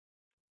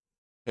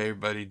Hey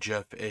everybody,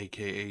 Jeff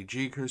aka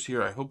GCurse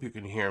here. I hope you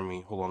can hear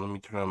me. Hold on, let me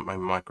turn on my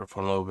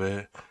microphone a little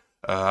bit.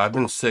 I've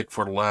been sick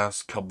for the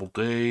last couple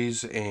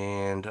days,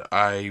 and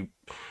the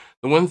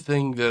one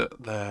thing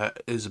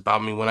that is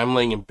about me when I'm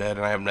laying in bed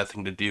and I have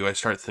nothing to do, I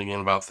start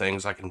thinking about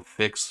things I can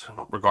fix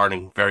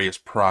regarding various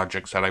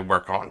projects that I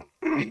work on.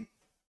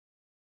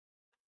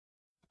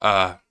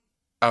 uh,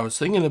 I was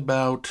thinking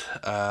about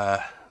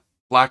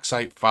black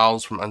site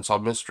files from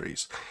Unsolved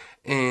Mysteries.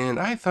 And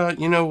I thought,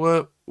 you know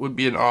what would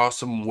be an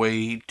awesome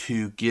way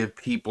to give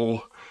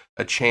people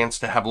a chance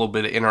to have a little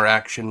bit of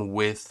interaction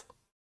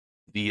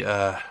the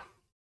uh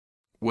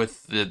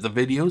the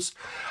videos.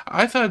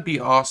 I thought it'd be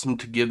awesome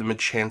to give them a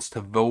chance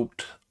to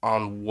vote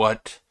on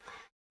what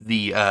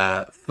the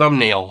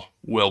thumbnail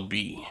will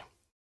be.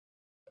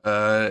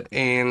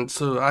 And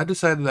so I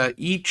decided that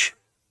each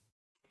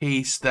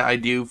case that I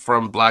do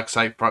from Black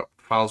Site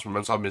Files from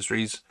Unsolved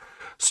Mysteries,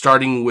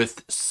 starting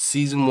with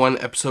Season 1,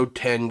 Episode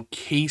 10,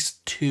 Case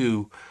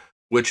 2,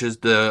 which is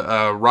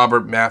the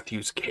Robert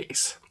Matthews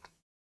case,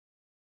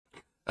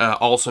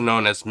 also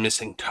known as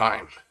Missing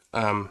Time.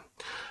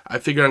 I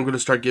figure I'm going to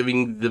start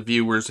giving the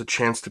viewers a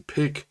chance to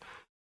pick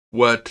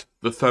what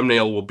the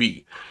thumbnail will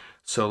be.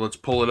 So let's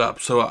pull it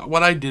up. So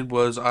what I did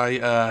was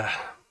let's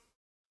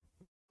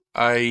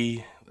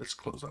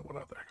close that one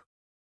out there.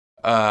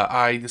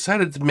 I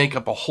decided to make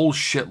up a whole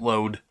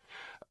shitload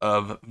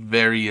of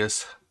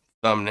various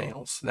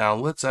thumbnails. Now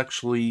let's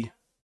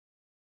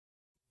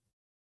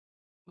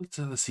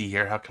see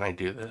here. How can I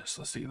do this?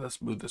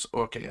 Let's move this.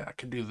 Okay, I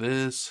can do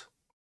this.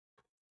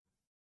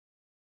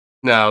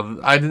 Now,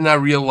 I did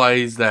not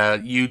realize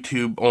that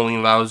YouTube only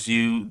allows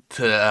you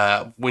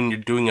to, when you're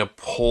doing a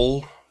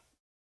poll,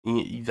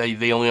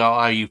 they only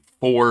allow you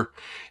 4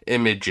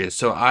 images.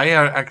 So I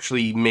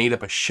actually made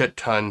up a shit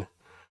ton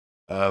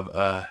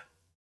of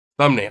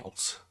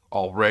thumbnails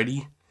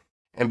already.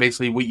 And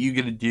basically what you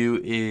get to do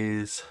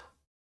is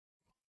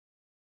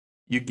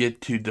you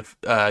get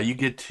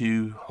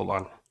to hold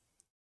on,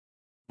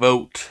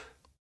 vote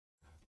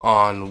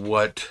on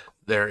what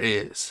there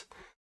is,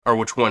 or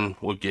which one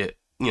will get,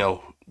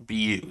 be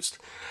used.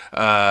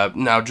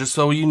 Now, just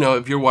so you know,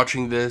 if you're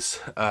watching this,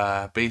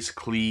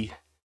 basically,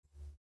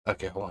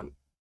 okay, hold on.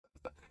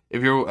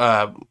 If you're,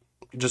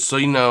 just so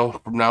you know,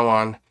 from now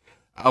on,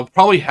 I'll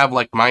probably have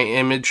like my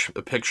image,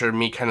 a picture of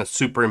me kind of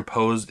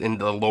superimposed in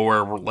the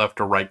lower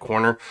left or right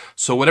corner.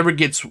 So whatever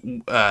gets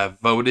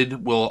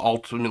voted will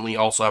ultimately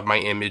also have my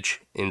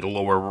image in the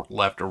lower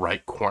left or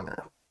right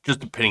corner, just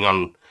depending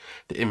on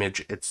the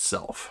image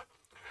itself.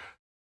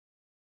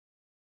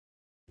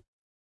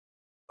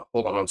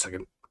 Hold on 1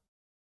 second.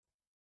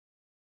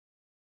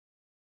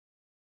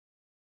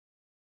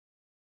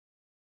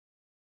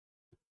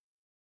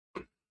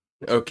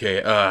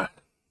 Okay,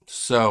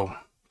 so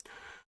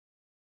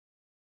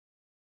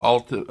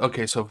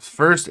okay, so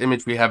first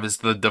image we have is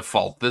the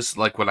default. This is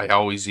like what I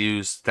always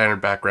use,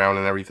 standard background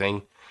and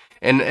everything.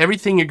 And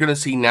everything you're gonna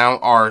see now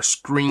are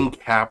screen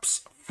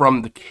caps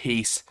from the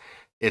case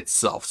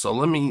itself. So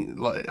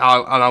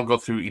I'll go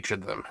through each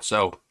of them.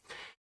 So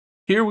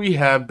here we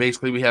have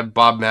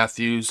Bob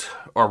Matthews,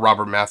 or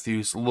Robert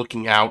Matthews,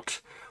 looking out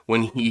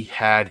when he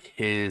had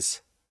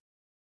his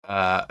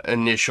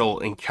initial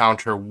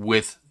encounter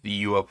with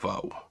the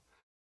UFO.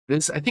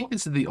 I think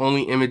this is the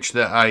only image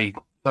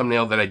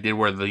thumbnail that I did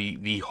where the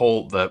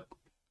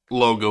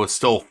logo is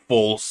still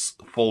full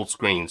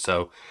screen.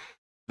 So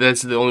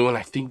that's the only one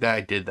I think that I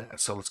did that.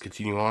 So let's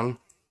continue on.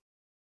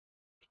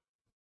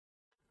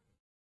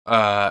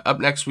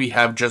 Up next we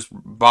have just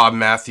Bob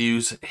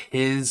Matthews.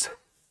 His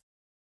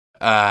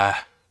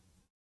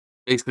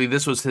basically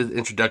this was his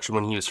introduction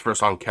when he was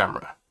first on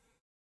camera.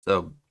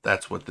 So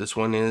that's what this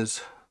one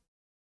is.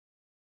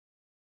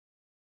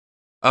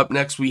 Up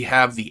next, we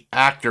have the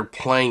actor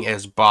playing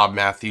as Bob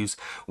Matthews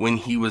when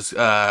he was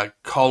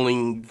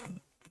calling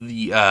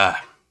the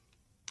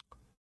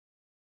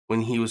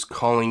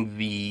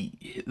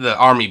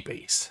army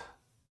base.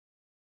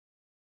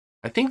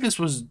 I think this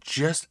was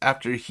just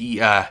after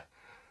he I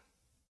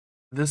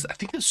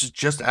think this was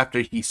just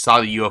after he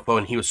saw the UFO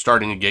and he was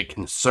starting to get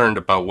concerned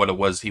about what it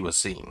was he was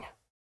seeing.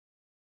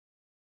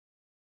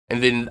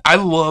 And then I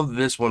love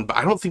this one, but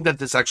I don't think that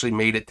this actually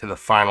made it to the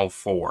final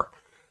 4.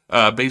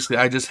 Basically,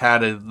 I just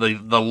had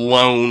the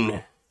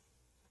lone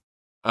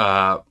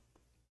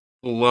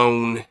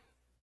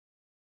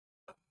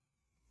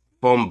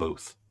phone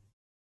booth.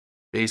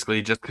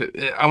 Basically, just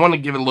I want to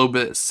give it a little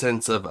bit of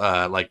sense of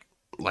like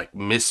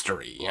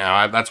mystery.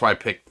 That's why I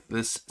picked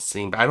this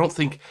scene. But I don't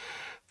think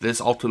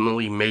this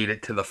ultimately made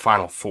it to the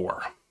final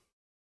 4.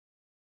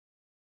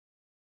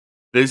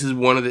 This is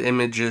one of the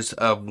images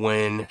of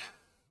when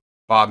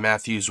Bob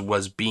Matthews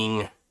was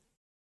being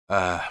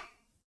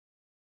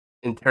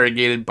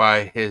interrogated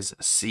by his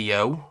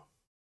CO.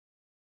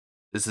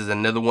 This is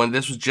another one.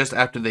 This was just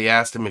after they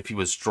asked him if he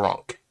was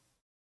drunk.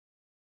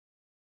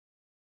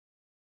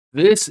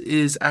 This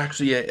is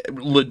actually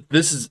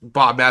this is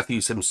Bob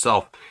Matthews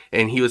himself,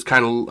 and he was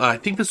kind of I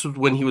think this was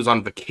when he was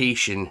on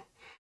vacation,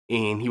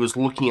 and he was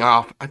looking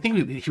off. I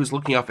think he was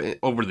looking off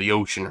over the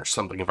ocean or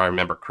something, if I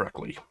remember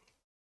correctly.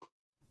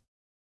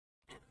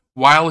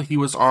 while he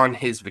was on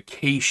his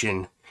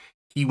vacation,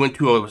 he went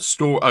to a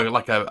store,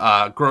 like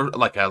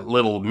a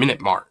little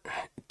Minute Mart,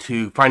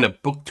 to find a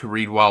book to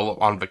read while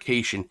on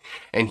vacation,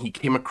 and he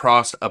came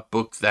across a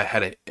book that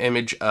had an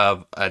image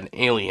of an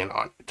alien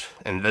on it,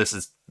 and this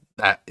is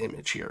that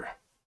image here.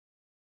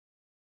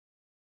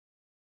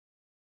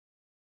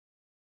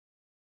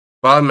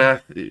 Bob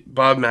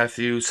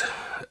Matthews,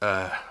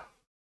 oh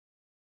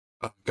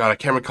God, I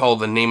can't recall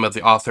the name of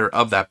the author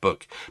of that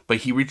book, but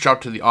he reached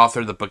out to the author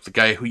of the book, the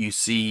guy who you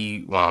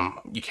see,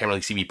 you can't really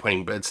see me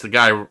pointing, but it's the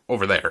guy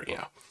over there, you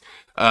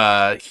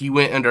know. He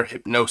went under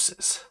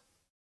hypnosis,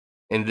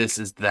 and this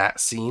is that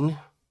scene.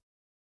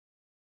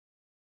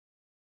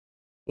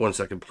 1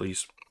 second,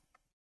 please.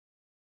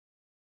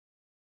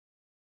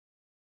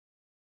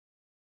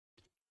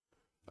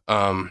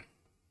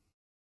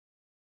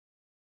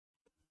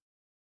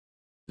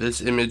 This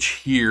image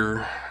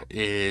here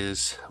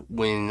is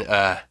when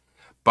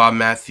Bob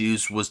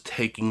Matthews was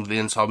taking the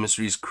Unsolved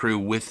Mysteries crew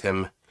with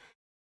him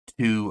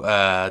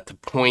to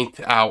point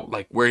out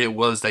like where it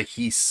was that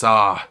he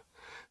saw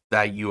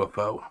that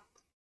UFO.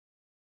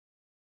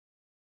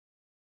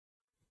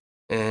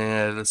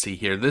 And let's see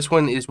here. This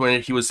one is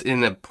when he was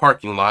in a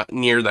parking lot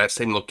near that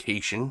same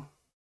location.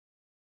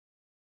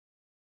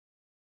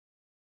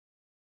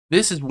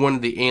 This is one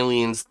of the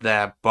aliens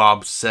that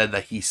Bob said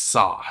that he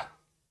saw.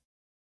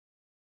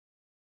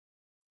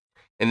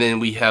 And then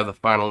we have the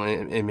final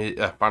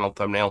final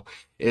thumbnail.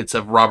 It's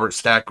of Robert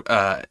Stack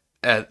at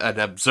an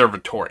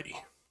observatory.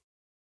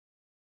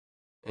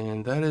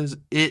 And that is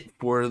it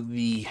for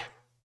the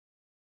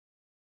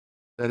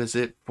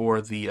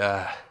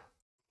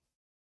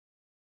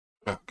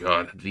oh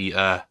God,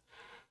 the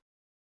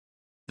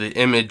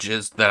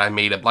images that I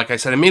made up. Like I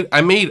said,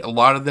 I made a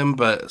lot of them,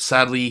 but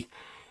sadly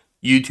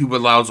YouTube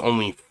allows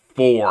only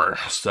 4,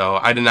 so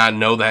I did not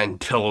know that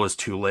until it was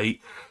too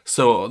late.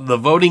 So the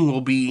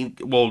voting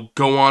will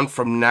go on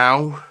from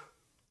now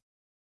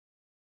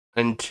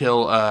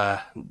until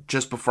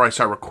just before I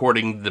start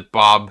recording the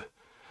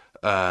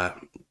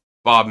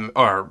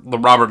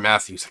Robert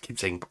Matthews. I keep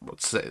saying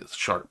it's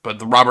short, but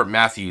the Robert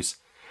Matthews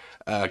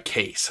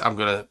case. I'm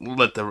gonna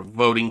let the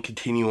voting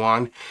continue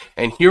on,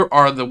 and here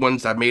are the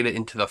ones that made it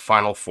into the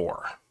final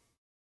 4.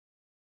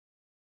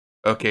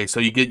 Okay, so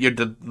you get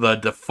the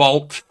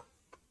default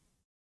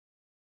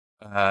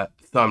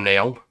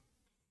thumbnail.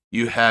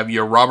 You have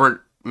your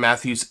Robert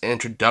Matthews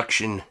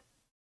introduction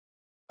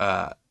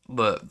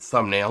the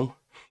thumbnail.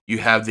 You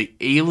have the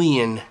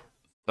alien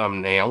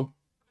thumbnail.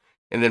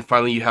 And then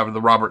finally you have the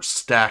Robert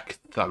Stack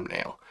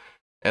thumbnail.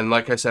 And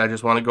like I said, I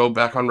just want to go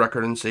back on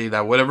record and say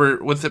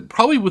that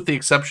probably with the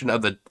exception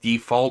of the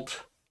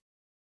default,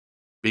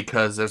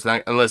 because there's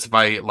not, unless if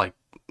I like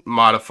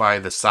modify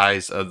the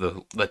size of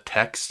the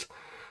text,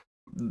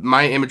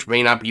 my image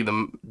may not be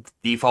the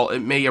default.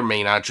 It may or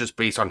may not, just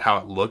based on how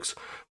it looks.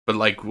 But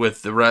like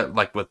with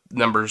with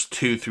numbers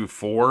 2 through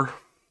 4,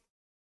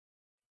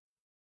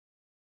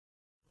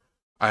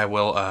 I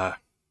will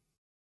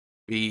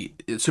be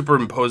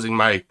superimposing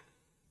my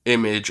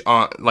image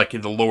on like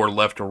in the lower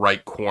left or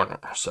right corner.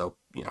 So,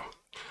 you know.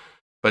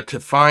 But to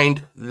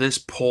find this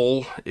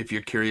poll, if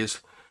you're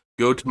curious,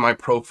 go to my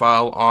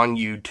profile on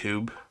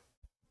YouTube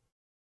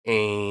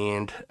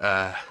and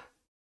oh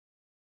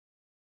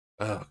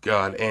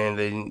God, and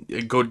then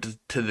go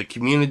to the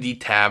community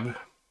tab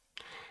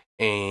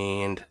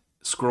and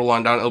scroll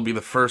on down. It'll be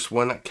the first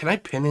one. Can I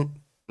pin it?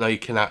 No, you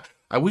cannot.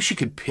 I wish you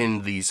could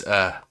pin these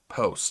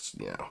posts,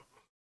 you know.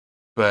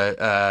 But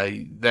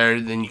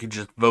then you could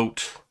just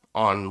vote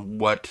on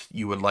what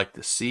you would like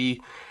to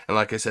see. And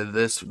like I said,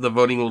 the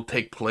voting will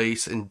take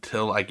place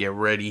until I get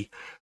ready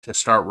to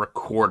start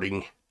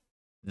recording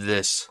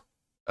this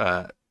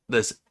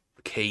this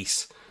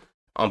case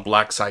on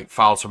Black Site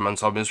Files from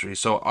Unsolved Mysteries.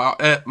 So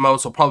at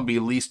most, it'll probably be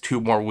at least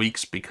 2 more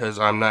weeks because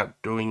I'm not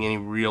doing any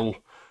real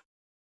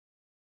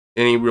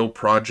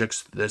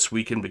projects this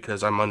weekend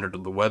because I'm under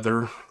the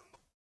weather.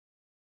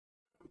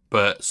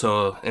 But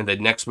so, and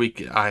then next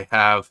week I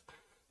have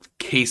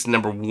case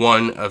number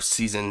 1 of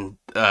season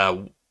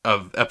of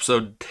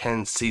episode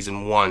 10,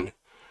 season 1.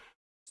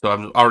 So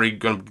I'm already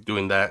going to be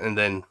doing that, and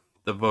then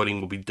the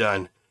voting will be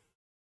done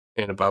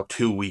in about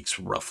 2 weeks,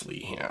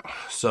 roughly. Yeah.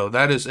 So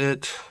that is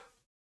it.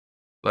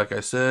 Like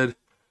I said,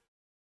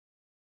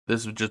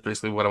 this is just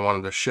basically what I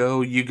wanted to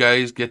show. You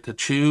guys get to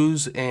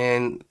choose,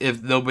 and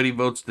if nobody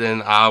votes,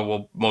 then I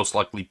will most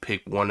likely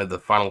pick one of the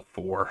final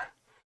 4,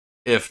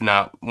 if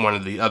not one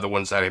of the other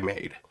ones that I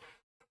made.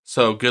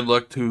 So good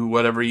luck to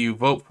whatever you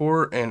vote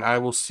for, and I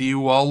will see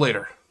you all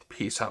later.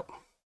 Peace out.